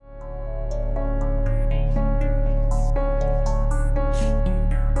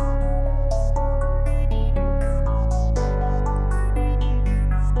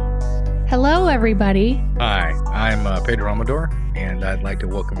Hello, everybody. Hi, I'm Fede Alverez, and I'd like to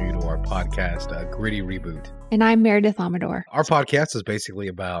welcome you to our podcast, Gritty Reboot. And I'm Meredith Amador. Our podcast is basically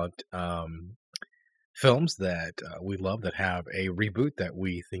about films that we love that have a reboot that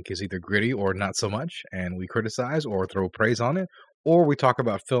we think is either gritty or not so much, and we criticize or throw praise on it, or we talk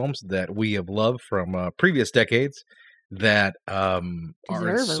about films that we have loved from previous decades that are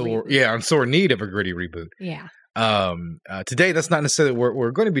in sore need of a gritty reboot. Yeah. Today, that's not necessarily what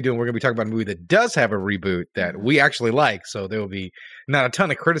we're going to be doing. We're going to be talking about a movie that does have a reboot that we actually like. So there will be not a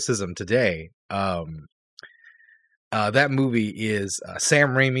ton of criticism today. That movie is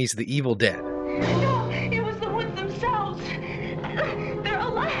Sam Raimi's The Evil Dead. No, it was the woods themselves. They're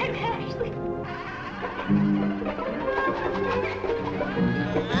alive, Ashley.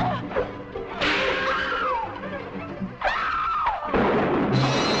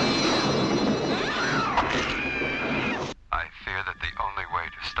 I fear that the only way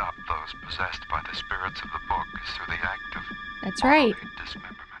to stop those possessed by the spirits of the book is through the act of That's right.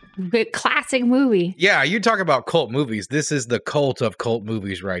 dismemberment. Good classic movie. Yeah, you talk about cult movies. This is the cult of cult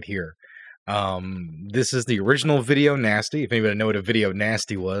movies right here. This is the original Video Nasty. If anybody know what a Video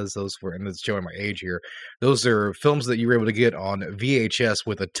Nasty was, those were, and it's showing my age here, those are films that you were able to get on VHS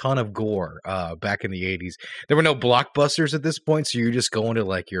with a ton of gore back in the 80s. There were no blockbusters at this point, so you're just going to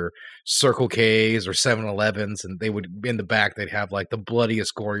like your Circle K's or 7-Elevens, and they would, in the back, they'd have like the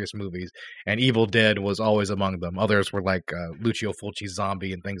bloodiest, goriest movies, and Evil Dead was always among them. Others were like Lucio Fulci's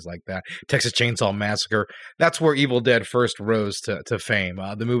Zombie and things like that. Texas Chainsaw Massacre. That's where Evil Dead first rose to fame.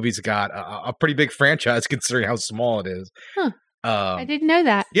 The movie's got a pretty big franchise considering how small it is. Huh. I didn't know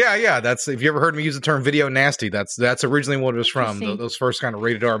that. Yeah. That's, if you ever heard me use the term Video Nasty, that's originally what it was from. Those first kind of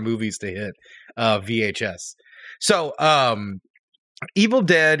rated R movies to hit VHS. So, Evil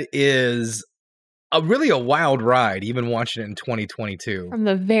Dead is really a wild ride, even watching it in 2022. From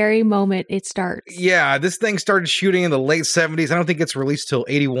the very moment it starts. Yeah, this thing started shooting in the late 70s. I don't think it's released till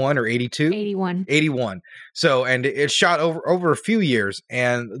 81 or 82. 81. So, and it shot over a few years.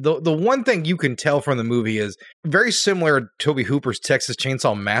 And the one thing you can tell from the movie is very similar to Tobe Hooper's Texas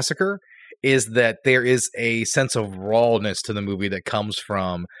Chainsaw Massacre, is that there is a sense of rawness to the movie that comes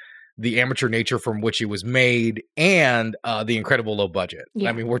from the amateur nature from which it was made and the incredible low budget. Yeah.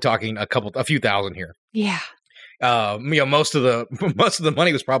 I mean, we're talking a few thousand here. Yeah. Most of the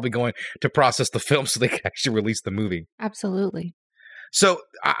money was probably going to process the film so they could actually release the movie. Absolutely. So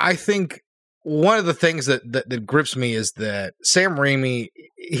I think one of the things that grips me is that Sam Raimi,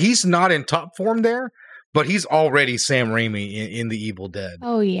 he's not in top form there, but he's already Sam Raimi in The Evil Dead.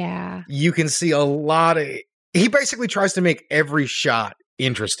 Oh, yeah. You can see he basically tries to make every shot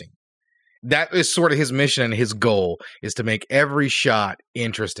interesting. That is sort of his mission and his goal, is to make every shot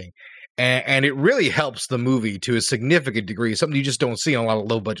interesting. And it really helps the movie to a significant degree, something you just don't see in a lot of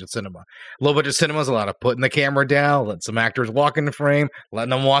low-budget cinema. Low-budget cinema is a lot of putting the camera down, letting some actors walk into frame,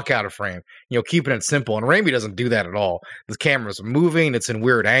 letting them walk out of frame, keeping it simple. And Raimi doesn't do that at all. The camera's moving, it's in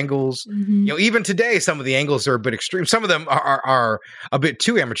weird angles. Mm-hmm. Even today, some of the angles are a bit extreme. Some of them are a bit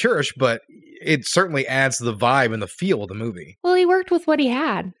too amateurish, but it certainly adds to the vibe and the feel of the movie. Well, he worked with what he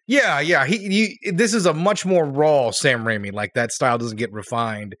had. Yeah. This is a much more raw Sam Raimi. Like, that style doesn't get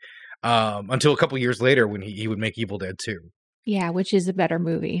refined until a couple years later when he would make Evil Dead 2. Yeah, which is a better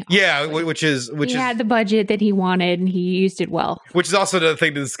movie. Obviously. Yeah, which had the budget that he wanted and he used it well. Which is also the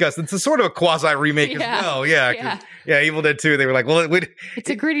thing to discuss. It's a sort of a quasi remake as well. Yeah, Evil Dead 2. They were like, well,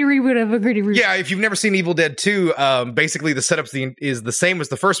 it's a gritty reboot of a gritty reboot. Yeah, if you've never seen Evil Dead 2, basically the setup is the same as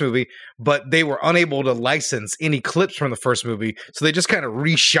the first movie, but they were unable to license any clips from the first movie, so they just kind of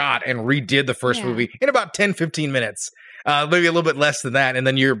reshot and redid the first movie in about 10-15 minutes. Maybe a little bit less than that, and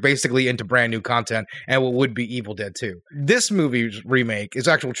then you're basically into brand new content and what would be Evil Dead 2. This movie's remake, its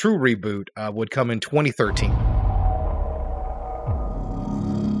actual true reboot, would come in 2013.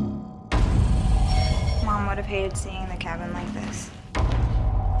 Mom would have hated seeing the cabin like this.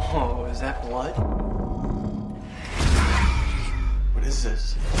 Oh, is that blood? What is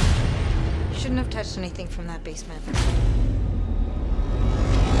this? You shouldn't have touched anything from that basement.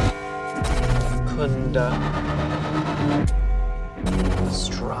 Kunda.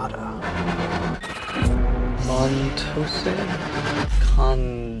 Strada. Montose.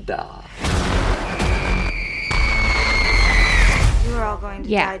 Kanda. You were all going to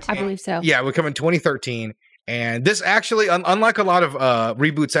die today. I believe so. Yeah, it would come in 2013. And this actually, unlike a lot of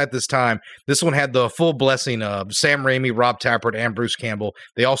reboots at this time, this one had the full blessing of Sam Raimi, Rob Tapert, and Bruce Campbell.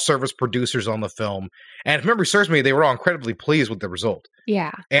 They all serve as producers on the film. And if memory serves me, they were all incredibly pleased with the result.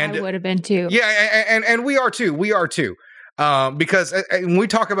 Yeah, and I would have been too. Yeah, and we are too. We are too. Because when we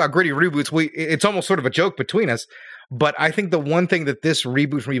talk about gritty reboots, it's almost sort of a joke between us. But I think the one thing that this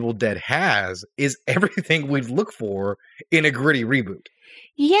reboot from Evil Dead has is everything we'd look for in a gritty reboot.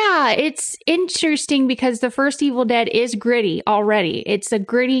 Yeah, it's interesting because the first Evil Dead is gritty already. It's a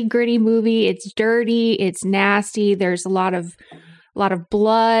gritty movie. It's dirty. It's nasty. There's a lot of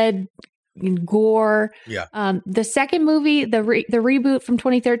blood and gore. Yeah. The second movie, the reboot from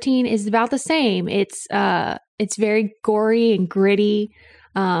 2013, is about the same. It's very gory and gritty.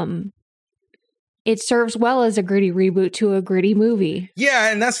 It serves well as a gritty reboot to a gritty movie.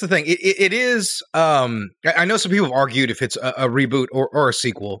 Yeah, and that's the thing. It is. I know some people have argued if it's a reboot or a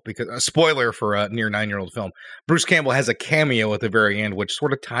sequel, because a spoiler for a near 9-year-old film. Bruce Campbell has a cameo at the very end, which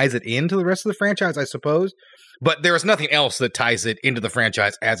sort of ties it into the rest of the franchise, I suppose. But there is nothing else that ties it into the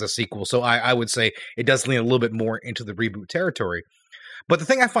franchise as a sequel. So I would say it does lean a little bit more into the reboot territory. But the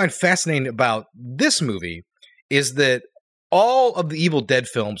thing I find fascinating about this movie is that all of the Evil Dead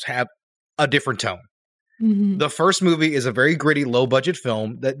films have a different tone. Mm-hmm. The first movie is a very gritty, low-budget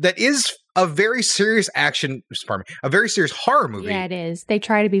film that is a very serious a very serious horror movie. Yeah, it is. They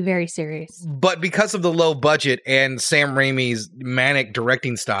try to be very serious. But because of the low budget and Sam Raimi's manic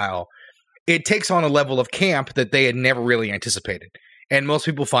directing style, it takes on a level of camp that they had never really anticipated. And most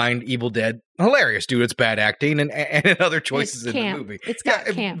people find Evil Dead hilarious due to its bad acting and other choices in the movie. It's got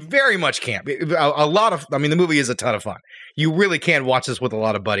camp. Very much camp. The movie is a ton of fun. You really can watch this with a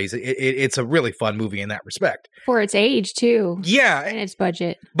lot of buddies. It's a really fun movie in that respect. For its age, too. Yeah. And its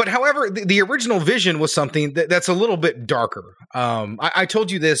budget. But however, the original vision was something that's a little bit darker. I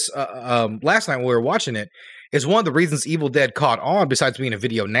told you this last night when we were watching it. Is one of the reasons Evil Dead caught on, besides being a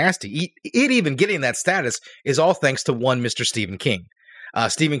video nasty. It even getting that status is all thanks to one Mr. Stephen King.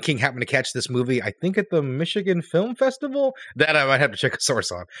 Stephen King happened to catch this movie, I think, at the Michigan Film Festival. That I might have to check a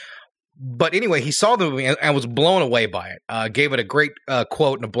source on. But anyway, he saw the movie and was blown away by it. Gave it a great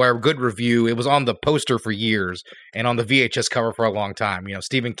quote and a blurb, good review. It was on the poster for years and on the VHS cover for a long time. You know,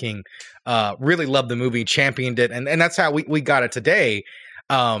 Stephen King really loved the movie, championed it, and that's how we got it today.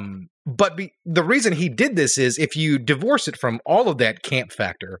 But the reason he did this is if you divorce it from all of that camp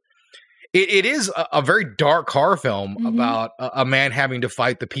factor, it is a very dark horror film about a man having to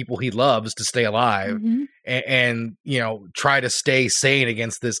fight the people he loves to stay alive and you know, try to stay sane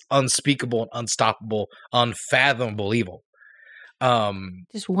against this unspeakable and unstoppable, unfathomable evil.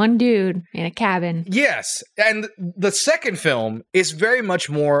 Just one dude in a cabin. Yes. And the second film is very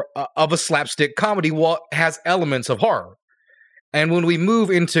much more of a slapstick comedy while it has elements of horror. And when we move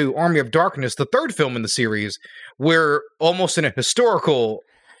into Army of Darkness, the third film in the series, we're almost in a historical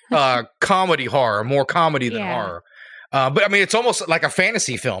comedy horror, more comedy than horror. But I mean, it's almost like a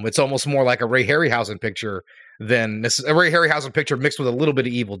fantasy film. It's almost more like a Ray Harryhausen picture than a Ray Harryhausen picture mixed with a little bit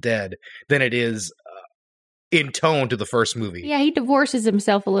of Evil Dead than it is in tone to the first movie. Yeah, he divorces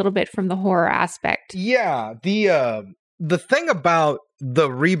himself a little bit from the horror aspect. Yeah, the thing about the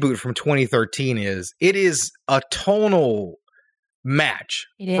reboot from 2013 is it is a tonal match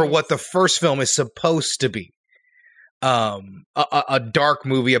for what the first film is supposed to be. A dark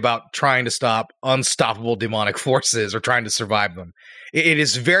movie about trying to stop unstoppable demonic forces or trying to survive them. It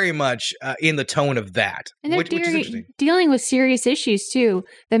is very much in the tone of that, and which is interesting. Dealing with serious issues too.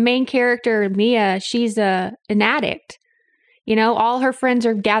 The main character, Mia, she's an addict. You know, all her friends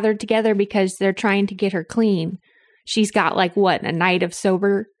are gathered together because they're trying to get her clean. She's got a night of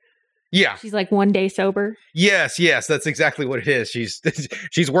sober. Yeah. She's like one day sober. Yes, that's exactly what it is.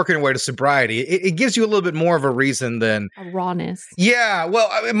 She's working her way to sobriety. It gives you a little bit more of a reason than a rawness. Yeah, well,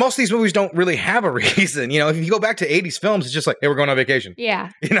 I mean, most of these movies don't really have a reason. You know, if you go back to 80s films, it's just like, hey, we're going on vacation.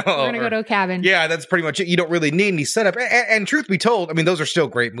 Yeah. You know, we're going to go to a cabin. Yeah, that's pretty much it. You don't really need any setup. And truth be told, I mean, those are still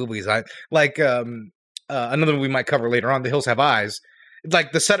great movies. Another movie we might cover later on, The Hills Have Eyes.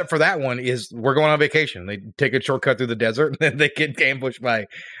 Like the setup for that one is we're going on vacation. They take a shortcut through the desert and then they get ambushed by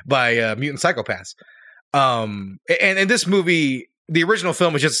mutant psychopaths. And this movie, the original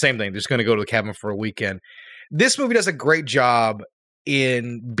film is just the same thing. They're just going to go to the cabin for a weekend. This movie does a great job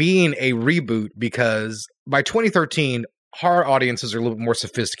in being a reboot because by 2013, horror audiences are a little bit more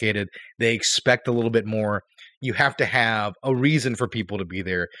sophisticated. They expect a little bit more. You have to have a reason for people to be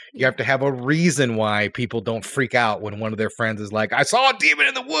there. You have to have a reason why people don't freak out when one of their friends is like, I saw a demon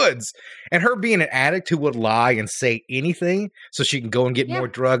in the woods. And her being an addict who would lie and say anything so she can go and get more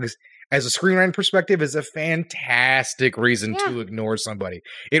drugs, as a screenwriting perspective, is a fantastic reason to ignore somebody.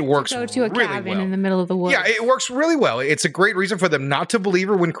 It works really well. Go to a cabin in the middle of the woods. Yeah, it works really well. It's a great reason for them not to believe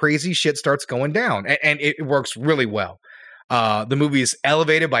her when crazy shit starts going down. And it works really well. The movie is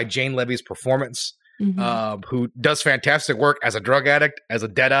elevated by Jane Levy's performance. Who does fantastic work as a drug addict, as a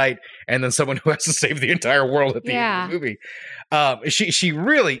deadite, and then someone who has to save the entire world at the end of the movie. She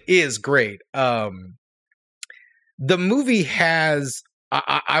really is great. the movie has,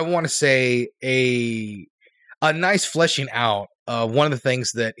 I want to say, a nice fleshing out of one of the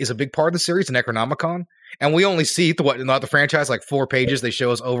things that is a big part of the series, the Necronomicon. And we only see the franchise, like 4 pages. They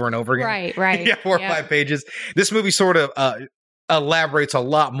show us over and over again. Right. Yeah, 4 or 5 pages. This movie sort of elaborates a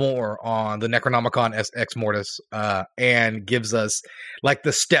lot more on the Necronomicon Ex Mortis and gives us like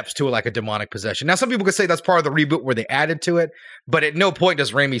the steps to like a demonic possession. Now, some people could say that's part of the reboot where they added to it, but at no point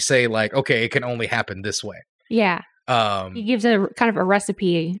does Raimi say like, okay, it can only happen this way. Yeah. He gives a kind of a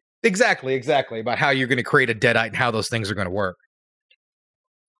recipe. Exactly, about how you're going to create a deadite and how those things are going to work.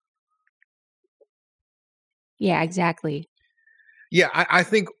 Yeah, exactly. Yeah, I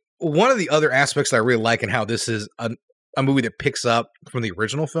think one of the other aspects that I really like and how this is a movie that picks up from the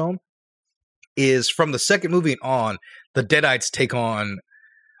original film is from the second movie on, the deadites take on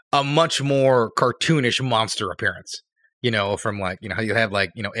a much more cartoonish monster appearance. You know, from like, you know, how you have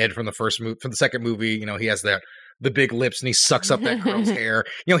like, you know, Ed from the second movie, you know, he has the big lips and he sucks up that girl's hair.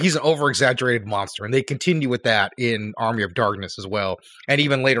 You know, he's an over-exaggerated monster. And they continue with that in Army of Darkness as well. And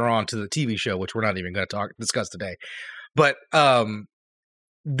even later on to the TV show, which we're not even going to discuss today. But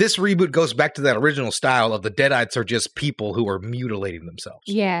this reboot goes back to that original style of the deadites are just people who are mutilating themselves.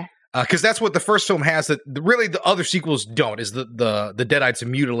 Yeah. Because that's what the first film has that really the other sequels don't, is the deadites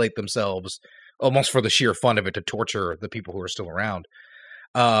mutilate themselves almost for the sheer fun of it to torture the people who are still around.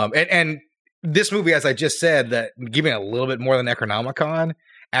 And this movie, as I just said, that giving a little bit more than Necronomicon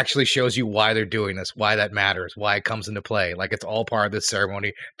actually shows you why they're doing this, why that matters, why it comes into play. Like it's all part of this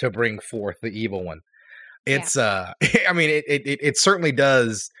ceremony to bring forth the evil one. It's I mean, it certainly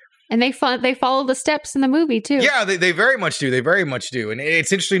does. And they follow the steps in the movie too. Yeah, they very much do. They very much do, and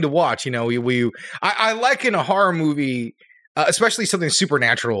it's interesting to watch. You know, I like in a horror movie, especially something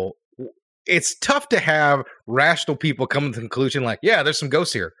supernatural. It's tough to have rational people come to the conclusion like, yeah, there's some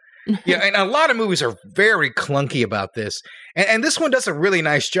ghosts here. Yeah, and a lot of movies are very clunky about this. And this one does a really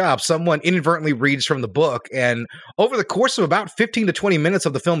nice job. Someone inadvertently reads from the book, and over the course of about 15 to 20 minutes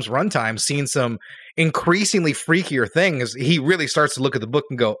of the film's runtime, seeing some increasingly freakier things, he really starts to look at the book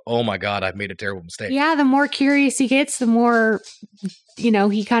and go, oh my God, I've made a terrible mistake. Yeah, the more curious he gets, the more, you know,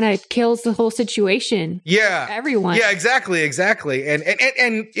 he kind of kills the whole situation. Yeah. Everyone. Yeah, exactly. And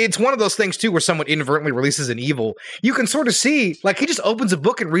it's one of those things too, where someone inadvertently releases an evil. You can sort of see, like, he just opens a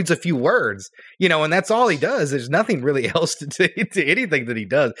book and reads a few words, you know, and that's all he does. There's nothing really else to anything that he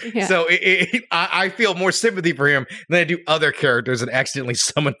does. Yeah. So I feel more sympathy for him than I do other characters that accidentally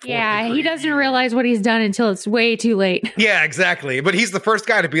summon forth. Yeah, he doesn't realize what he's done until it's way too late. Yeah, exactly. But he's the first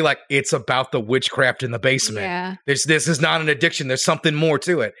guy to be like, it's about the witchcraft in the basement. Yeah. This is not an addiction. There's something more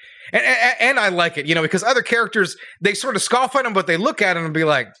to it. And I like it, you know, because other characters, they sort of scoff at him, but they look at him and be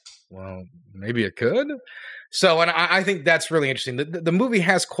like, well, maybe it could. So, and I think that's really interesting. The movie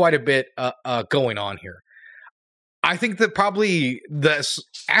has quite a bit going on here. I think that probably the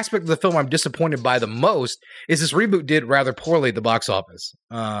aspect of the film I'm disappointed by the most is this reboot did rather poorly at the box office.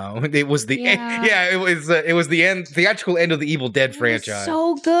 It was the it was the theatrical end of the Evil Dead franchise.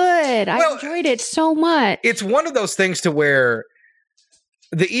 So good. I enjoyed it so much. It's one of those things to where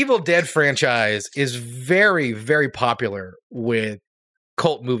the Evil Dead franchise is very, very popular with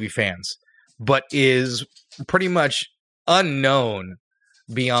cult movie fans, but is pretty much unknown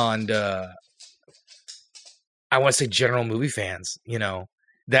beyond I want to say general movie fans, you know.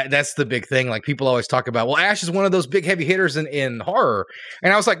 That's the big thing. Like, people always talk about, well, Ash is one of those big heavy hitters in horror.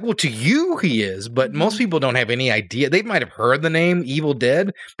 And I was like, well, to you he is, but most people don't have any idea. They might have heard the name Evil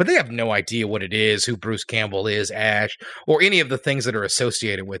Dead, but they have no idea what it is, who Bruce Campbell is, Ash, or any of the things that are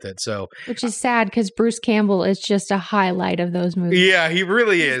associated with it. So, which is sad because Bruce Campbell is just a highlight of those movies. Yeah, he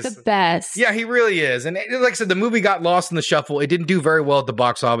really is. He's the best. Yeah, he really is. And like I said, the movie got lost in the shuffle. It didn't do very well at the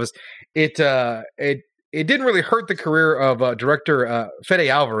box office. It didn't really hurt the career of director Fede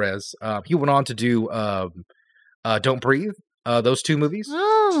Alverez. He went on to do Don't Breathe, those 2 movies.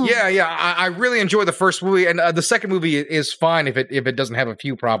 Oh. Yeah. I really enjoy the first movie, and the second movie is fine if it doesn't have a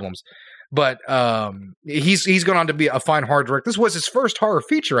few problems. But he's gone on to be a fine horror director. This was his first horror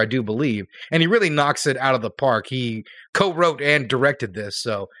feature, I do believe, and he really knocks it out of the park. He co-wrote and directed this,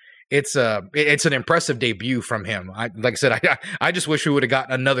 so it's an impressive debut from him. Like I said, I just wish we would have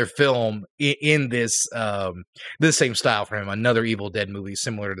gotten another film in this same style from him, another Evil Dead movie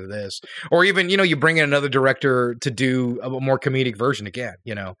similar to this, or even, you know, you bring in another director to do a more comedic version again.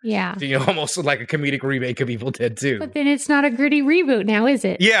 You know, yeah, you know, almost like a comedic remake of Evil Dead 2. But then it's not a gritty reboot now, is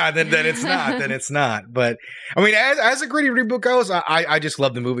it? Yeah, then it's not. Then it's not. But I mean, as a gritty reboot goes, I just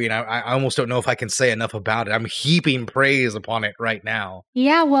love the movie, and I almost don't know if I can say enough about it. I'm heaping praise upon it right now.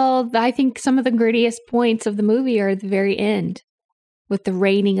 Yeah, well, I think some of the grittiest points of the movie are at the very end with the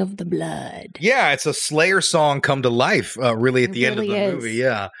raining of the blood. Yeah, it's a Slayer song come to life, really, at the end of the movie.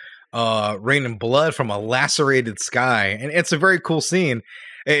 Yeah. Raining blood from a lacerated sky. And it's a very cool scene.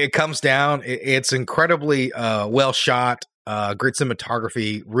 It comes down. It's incredibly well shot. Great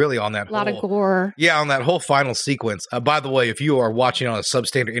cinematography, really, on that a lot of gore. Yeah, on that whole final sequence. By the way, if you are watching on a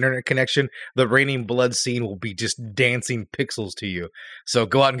substandard internet connection, the raining blood scene will be just dancing pixels to you. So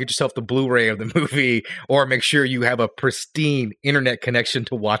go out and get yourself the Blu-ray of the movie, or make sure you have a pristine internet connection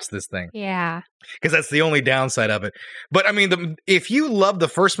to watch this thing. Yeah. Because that's the only downside of it. But I mean, if you love the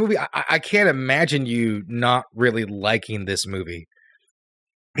first movie, I can't imagine you not really liking this movie.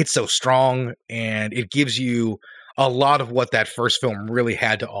 It's so strong, and it gives you a lot of what that first film really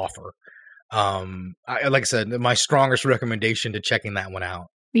had to offer. Like I said, my strongest recommendation to checking that one out.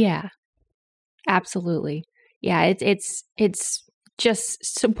 Yeah, absolutely. Yeah, it's just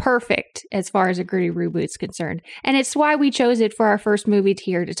so perfect as far as a gritty reboot's concerned. And it's why we chose it for our first movie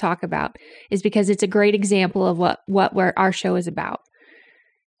here to talk about, is because it's a great example of what our show is about.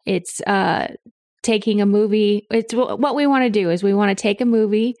 It's taking a movie. It's what we want to do is we want to take a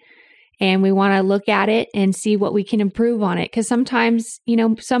movie and we want to look at it and see what we can improve on it. Because sometimes,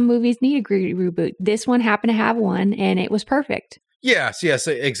 some movies need a gritty reboot. This one happened to have one, and it was perfect. Yes,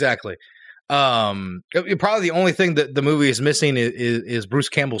 exactly. Probably the only thing that the movie is missing is Bruce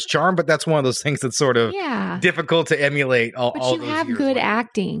Campbell's charm, but that's one of those things that's sort of difficult to emulate. But you have good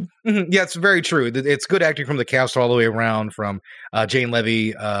acting. Mm-hmm. Yeah, it's very true. It's good acting from the cast all the way around, from Jane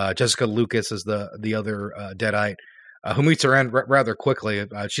Levy, Jessica Lucas is the other Deadite, who meets her end rather quickly.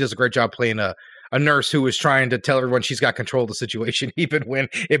 She does a great job playing a nurse who is trying to tell everyone she's got control of the situation, even when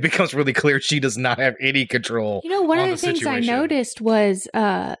it becomes really clear she does not have any control. One of the things I noticed was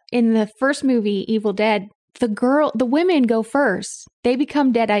in the first movie, Evil Dead, the women go first. They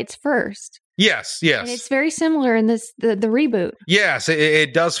become Deadites first. Yes. And it's very similar in the reboot. Yes,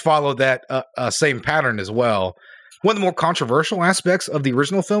 it does follow that same pattern as well. One of the more controversial aspects of the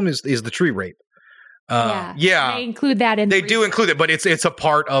original film is the tree rape. They include that in. They do include it, but it's a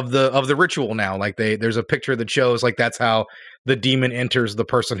part of the ritual now. Like there's a picture that shows like that's how the demon enters the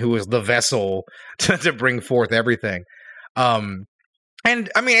person who is the vessel to bring forth everything. And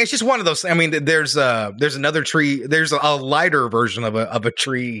I mean, it's just one of those. I mean, there's another tree. There's a lighter version of a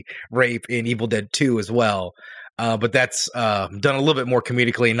tree rape in Evil Dead 2 as well. But that's done a little bit more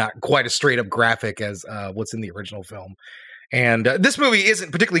comedically, not quite as straight up graphic as what's in the original film. And this movie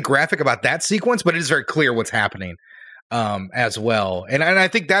isn't particularly graphic about that sequence, but it is very clear what's happening as well. And I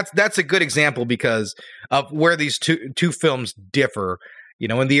think that's a good example because of where these two films differ.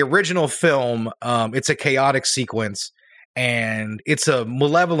 In the original film, it's a chaotic sequence, and it's a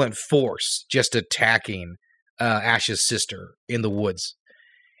malevolent force just attacking Ash's sister in the woods.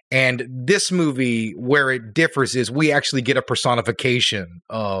 And this movie, where it differs, is we actually get a personification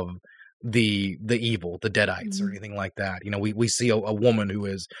of the evil, the Deadites, or anything like that. We see a woman who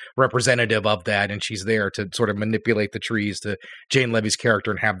is representative of that, and she's there to sort of manipulate the trees to Jane Levy's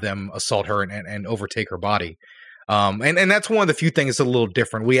character and have them assault her and overtake her body. And that's one of the few things that's a little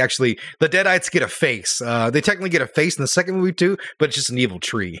different. The Deadites get a face. They technically get a face in the second movie too, but it's just an evil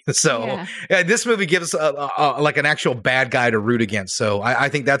tree. So this movie gives us like an actual bad guy to root against. So I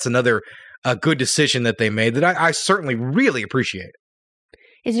think that's another good decision that they made that I certainly really appreciate.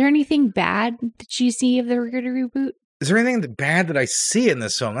 Is there anything bad that you see of the gritty reboot? Is there anything bad that I see in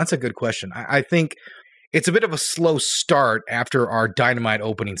this film? That's a good question. I think it's a bit of a slow start after our dynamite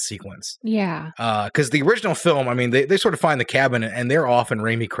opening sequence. Yeah. Because the original film, I mean, they sort of find the cabin and they're off in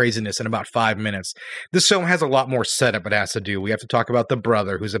Raimi craziness in about 5 minutes. This film has a lot more setup it has to do. We have to talk about the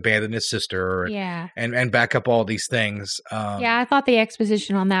brother who's abandoned his sister. And back up all these things. I thought the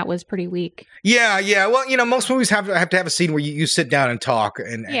exposition on that was pretty weak. Yeah. Well, most movies have to have a scene where you sit down and talk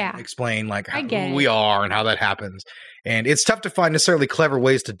and explain like who we are and how that happens. And it's tough to find necessarily clever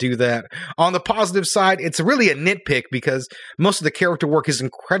ways to do that. On the positive side, it's really a nitpick because most of the character work is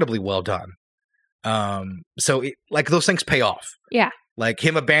incredibly well done. So those things pay off. Yeah. Like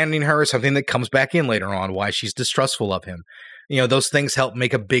him abandoning her is something that comes back in later on, why she's distrustful of him. Those things help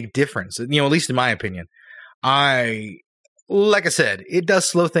make a big difference, at least in my opinion. Like I said, it does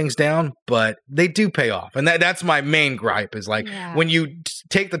slow things down, but they do pay off. And that's my main gripe is when you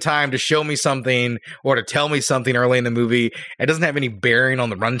take the time to show me something or to tell me something early in the movie, it doesn't have any bearing on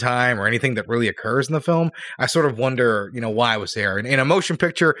the runtime or anything that really occurs in the film. I sort of wonder, why I was there. And in a motion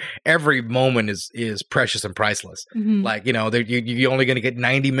picture, every moment is precious and priceless. Mm-hmm. You're only going to get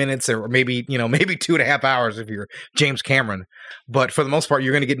 90 minutes or maybe 2.5 hours if you're James Cameron. But for the most part,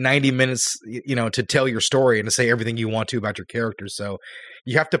 you're going to get 90 minutes, to tell your story and to say everything you want to about your characters. So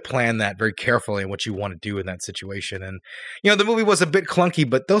you have to plan that very carefully and what you want to do in that situation. And, the movie was a bit clunky,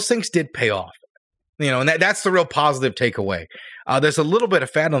 but those things did pay off. And that's the real positive takeaway. There's a little bit of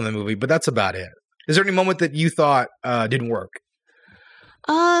fat on the movie, but that's about it. Is there any moment that you thought didn't work?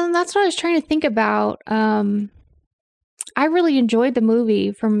 That's what I was trying to think about. I really enjoyed the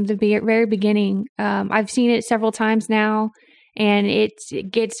movie from the very beginning. I've seen it several times now, and it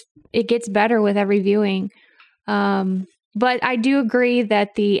gets better with every viewing. But I do agree that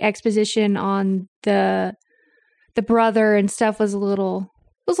the exposition on the brother and stuff was a little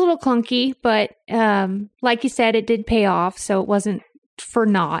clunky, but like you said, it did pay off, so it wasn't for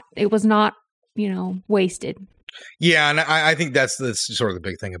naught. It was not, wasted. Yeah, and I think that's sort of the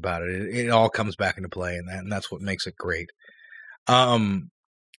big thing about it. It all comes back into play, and that's what makes it great. I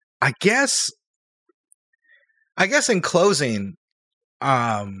guess in closing,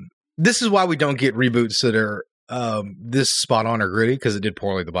 this is why we don't get reboots that are this spot on or gritty, because it did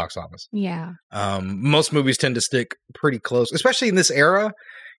poorly at the box office. Yeah. Most movies tend to stick pretty close, especially in this era.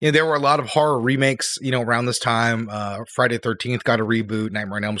 There were a lot of horror remakes, around this time. Friday the 13th got a reboot.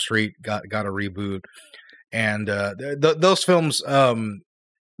 Nightmare on Elm Street got a reboot. And those films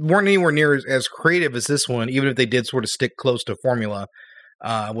weren't anywhere near as creative as this one, even if they did sort of stick close to formula.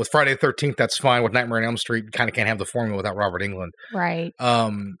 With Friday the 13th, that's fine. With Nightmare on Elm Street, you kind of can't have the formula without Robert Englund. Right.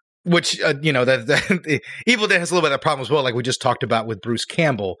 Which, that Evil Dead has a little bit of that problem as well, like we just talked about with Bruce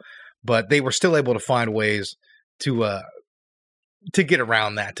Campbell. But they were still able to find ways to get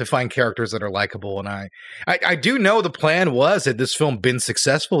around that, to find characters that are likable. And I do know the plan was, that this film been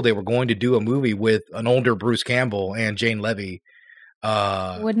successful, they were going to do a movie with an older Bruce Campbell and Jane Levy.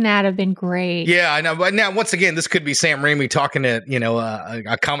 Wouldn't that have been great? Yeah, I know. But now, once again, this could be Sam Rami talking at,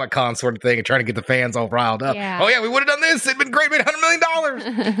 a Comic-Con sort of thing and trying to get the fans all riled up. Yeah. Oh, yeah, we would have done this. It'd been great, made $100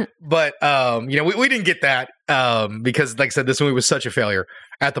 million. But, we didn't get that because, like I said, this movie was such a failure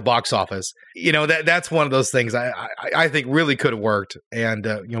at the box office. That's one of those things I think really could have worked and,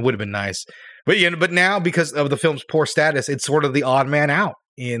 would have been nice. But now, because of the film's poor status, it's sort of the odd man out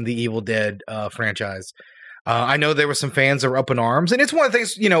in the Evil Dead franchise. I know there were some fans that were up in arms, and it's one of the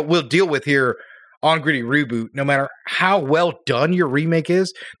things, we'll deal with here on Gritty Reboot. No matter how well done your remake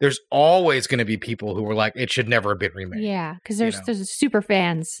is, there's always going to be people who are like, it should never have been remade. Yeah, because there's super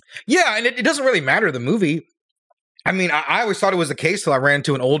fans. Yeah, and it doesn't really matter the movie. I mean, I always thought it was the case till I ran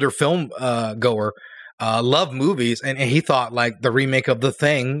into an older film goer, loved movies, and he thought like the remake of The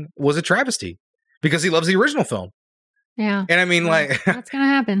Thing was a travesty because he loves the original film. Yeah. And I mean, like, that's going to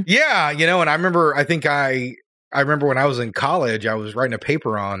happen. Yeah. And I remember, I remember when I was in college, I was writing a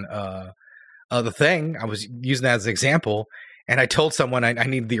paper on The Thing. I was using that as an example. And I told someone I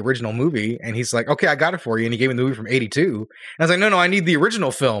needed the original movie. And he's like, okay, I got it for you. And he gave me the movie from 82. And I was like, no, I need the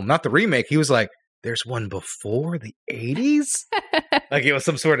original film, not the remake. He was like, there's one before the 80s? Like it was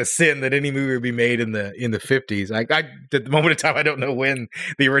some sort of sin that any movie would be made in the 50s. I at the moment in time, I don't know when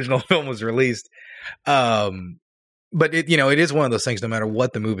the original film was released. But it is one of those things, no matter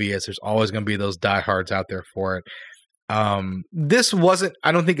what the movie is, there's always going to be those diehards out there for it. This wasn't,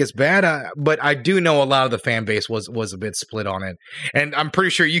 I don't think it's bad, but I do know a lot of the fan base was a bit split on it. And I'm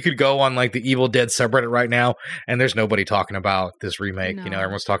pretty sure you could go on like the Evil Dead subreddit right now, and there's nobody talking about this remake. No.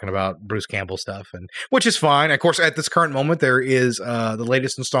 Everyone's talking about Bruce Campbell stuff, and which is fine. Of course, at this current moment, there is the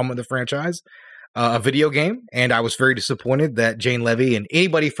latest installment of the franchise, a video game, and I was very disappointed that Jane Levy and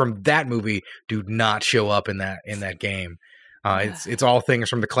anybody from that movie do not show up in that game. It's all things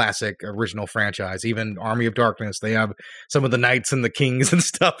from the classic original franchise. Even Army of Darkness, they have some of the knights and the kings and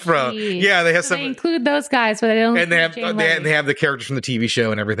stuff from. Yeah, they have some. They include those guys, but they don't. And they have the characters from the TV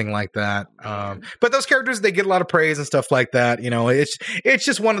show and everything like that. But those characters, they get a lot of praise and stuff like that. It's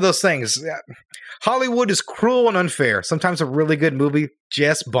just one of those things. Hollywood is cruel and unfair. Sometimes a really good movie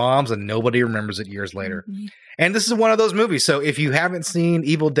just bombs and nobody remembers it years later. Mm-hmm. And this is one of those movies. So if you haven't seen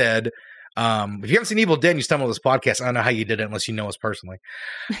Evil Dead, if you haven't seen Evil Dead and you stumble on this podcast, I don't know how you did it unless you know us personally.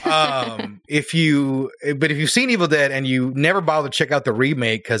 If you've seen Evil Dead and you never bothered to check out the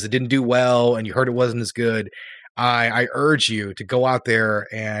remake because it didn't do well and you heard it wasn't as good, I urge you to go out there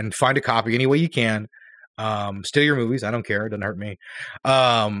and find a copy any way you can. Steal your movies. I don't care. It doesn't hurt me.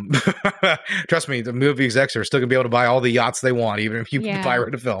 Trust me, the movie execs are still gonna be able to buy all the yachts they want, even if you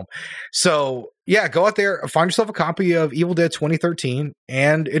pirate a film. So yeah, go out there, find yourself a copy of Evil Dead 2013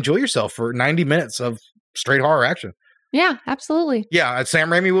 and enjoy yourself for 90 minutes of straight horror action. Yeah, absolutely. Yeah, Sam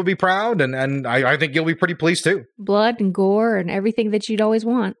Raimi will be proud, and I think you'll be pretty pleased too. Blood and gore and everything that you'd always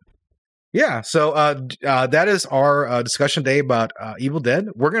want. Yeah, so that is our discussion today about Evil Dead.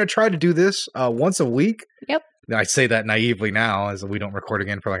 We're going to try to do this once a week. Yep. I say that naively now as we don't record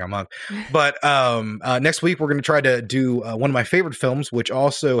again for like a month. But next week, we're going to try to do one of my favorite films, which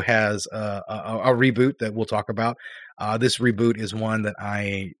also has a reboot that we'll talk about. This reboot is one that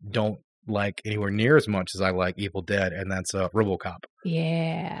I don't like anywhere near as much as I like Evil Dead, and that's RoboCop.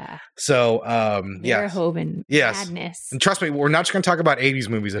 Yeah. So, Verhoeven madness. And trust me, we're not just going to talk about 80s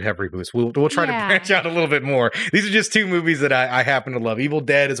movies that have reboots. We'll try to branch out a little bit more. These are just two movies that I happen to love. Evil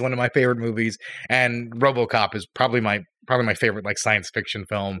Dead is one of my favorite movies, and RoboCop is probably my favorite like science fiction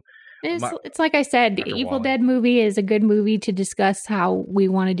film. It's like I said, the Evil Dead movie is a good movie to discuss how we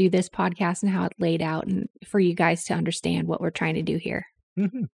want to do this podcast and how it laid out, and for you guys to understand what we're trying to do here.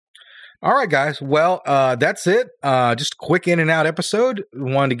 Mm-hmm. All right, guys. Well, that's it. Just a quick in and out episode.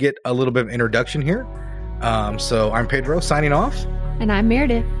 We wanted to get a little bit of introduction here. So I'm Pedro signing off. And I'm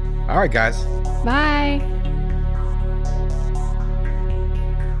Meredith. All right, guys. Bye.